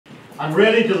I'm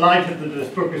really delighted that this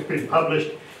book has been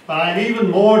published, but I'm even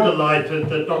more delighted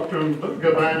that Dr.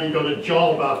 Ngubani got a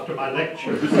job after my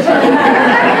lectures.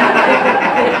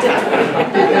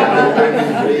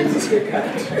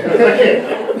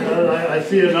 I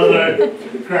see another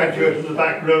graduate in the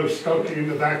back row, skulking in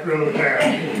the back row there,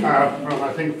 from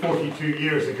I think 42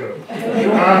 years ago.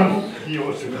 He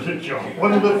also got a job,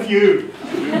 one of the few.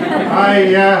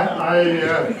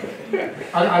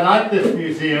 I like this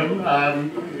museum.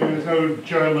 It was an old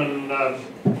German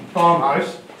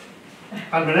farmhouse,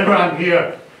 and whenever I'm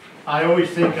here, I always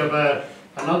think of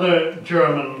another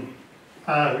German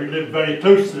who lived very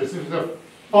close to this. This was a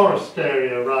forest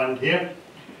area around here,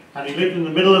 and he lived in the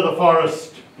middle of the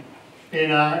forest in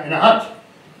a hut,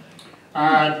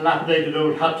 a dilapidated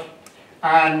old hut,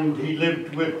 and he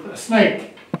lived with a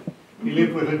snake. He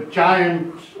lived with a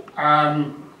giant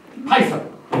python.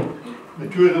 The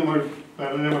two of them were,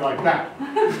 well, they were like that.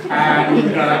 And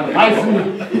the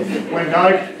python went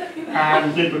out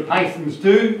and did what pythons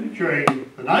do during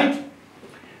the night.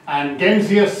 And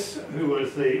Gensius, who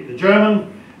was the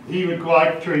German, he would go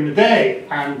out during the day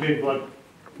and did what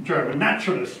German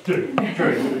naturalists do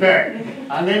during the day.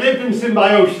 And they lived in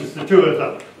symbiosis, the two of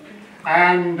them.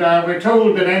 And we're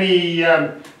told that any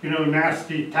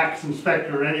nasty tax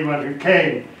inspector or anyone who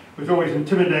came was always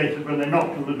intimidated when they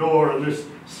knocked on the door and this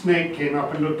snake came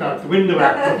up and looked out the window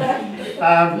at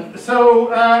them. So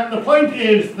the point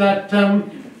is that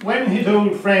when his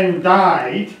old friend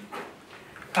died,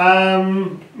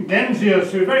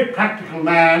 Gensius, who was a very practical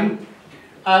man,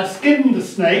 skinned the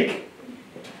snake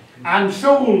and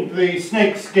sold the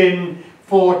snake skin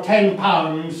for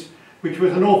 £10, which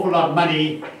was an awful lot of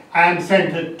money, and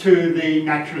sent it to the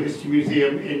Natural History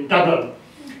Museum in Dublin.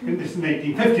 This is in the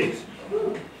 1850s.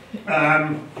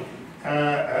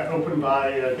 Opened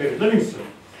by David Livingstone.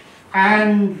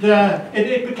 And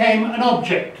it became an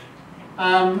object.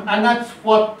 And that's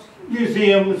what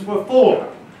museums were for.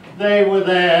 They were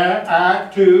there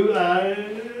to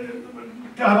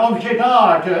have object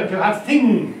art, to have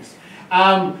things.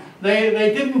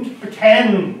 They didn't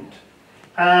pretend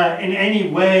in any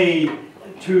way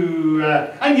to,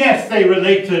 and yes, they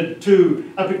related to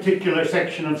a particular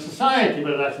section of society,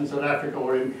 whether that's in South Africa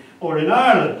or in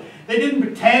Ireland. They didn't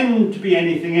pretend to be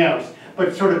anything else,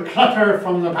 but sort of clutter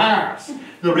from the past.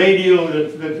 The radio,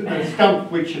 the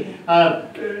stump, which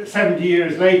 70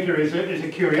 years later is a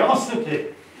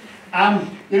curiosity.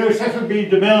 Cecil B.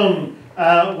 DeMille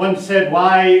once said,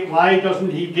 why doesn't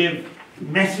he give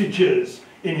messages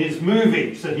in his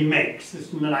movies that he makes? This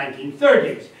is in the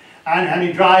 1930s. And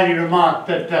he dryly remarked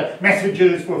that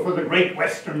messages were for the Great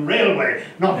Western Railway,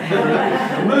 not for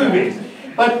the movies.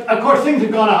 But of course things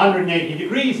have gone 180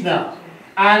 degrees now.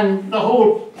 And the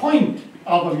whole point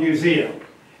of a museum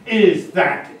is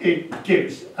that it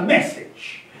gives a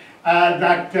message.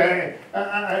 That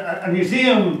a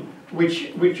museum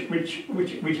which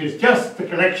is just the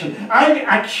collection. I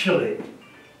actually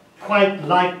quite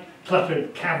like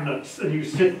cluttered cabinets, and you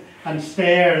sit and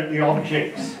stare at the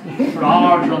objects for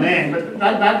hours on end. But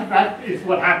that is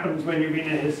what happens when you've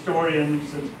been a historian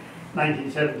since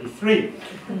 1973.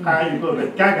 You go a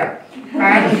bit gaga.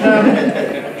 And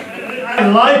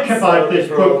what I like about this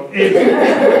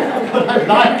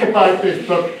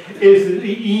book is the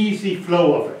easy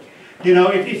flow of it.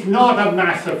 It's not a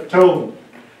massive tome.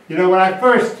 When I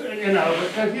first,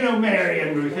 because Mary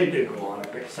and Ruth, they do go on a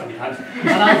bit sometimes. And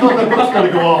I thought the book's going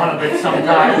to go on a bit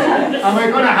sometimes. And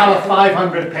we're going to have a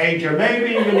 500-pager.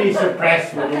 Maybe Unisa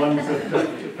Press were the ones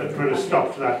that put a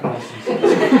stop to that nonsense.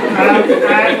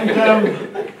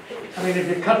 I mean, if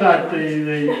you cut out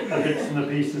the bits and the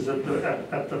pieces at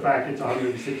the back, it's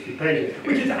 160 pages,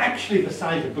 which is actually the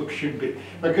size the book should be,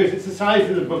 because it's the size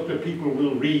of the book that people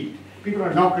will read. People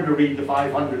are not going to read the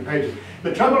 500 pages.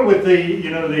 The trouble with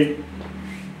the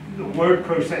word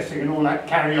processing and all that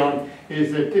carry-on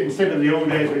is that instead of the old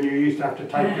days when you used to have to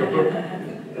type your book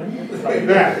like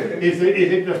that,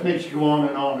 it just makes you go on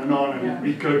and on and on and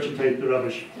regurgitate the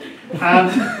rubbish.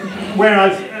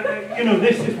 Whereas,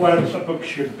 this is what a book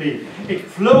should be. It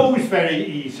flows very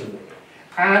easily.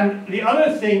 And the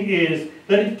other thing is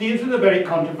that it deals with a very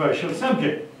controversial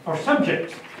subject, or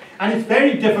subjects. And it's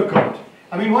very difficult.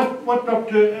 I mean, what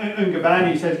Dr.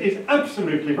 Ngubani says is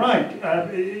absolutely right.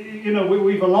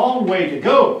 We've a long way to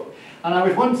go. And I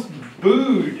was once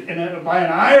booed by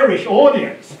an Irish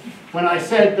audience when I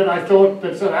said that I thought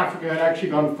that South Africa had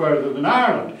actually gone further than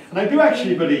Ireland. And I do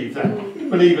actually believe that,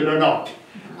 believe it or not.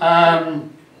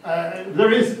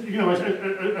 There is,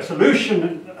 a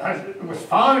solution was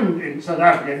found in South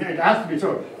Africa, and it has to be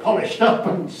sort of polished up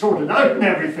and sorted out and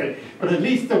everything. But at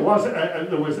least there was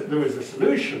a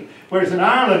solution. Whereas in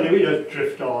Ireland, we just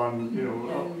drift on,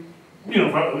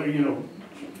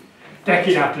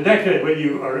 decade after decade, whether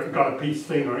you got a peace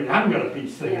thing or you haven't got a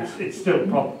peace thing, it's still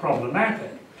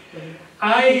problematic.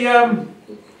 I'll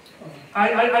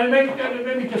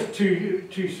maybe just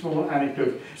two small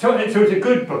anecdotes. So it's a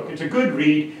good book, it's a good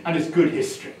read, and it's good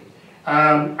history.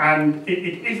 And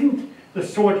it isn't the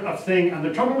sort of thing, and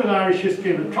the trouble with Irish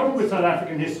history and the trouble with South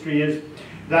African history is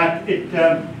that it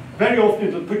very often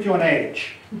it'll put you on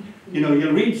edge.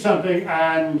 You'll read something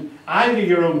and either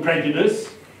your own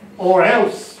prejudice or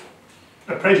else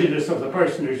the prejudice of the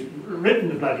person who's written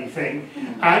the bloody thing,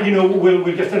 will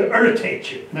just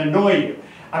irritate you and annoy you.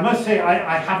 I must say,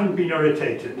 I haven't been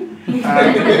irritated, nor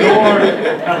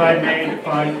have I made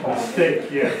a mistake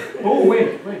yet. Oh,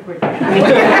 wait.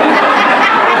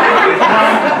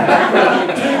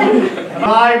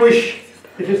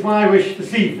 It is my wish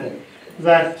this evening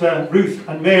that Ruth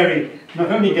and Mary not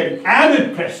only get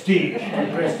added prestige,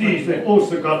 they've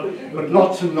also got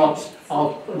lots and lots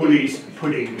of Woolies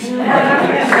puddings.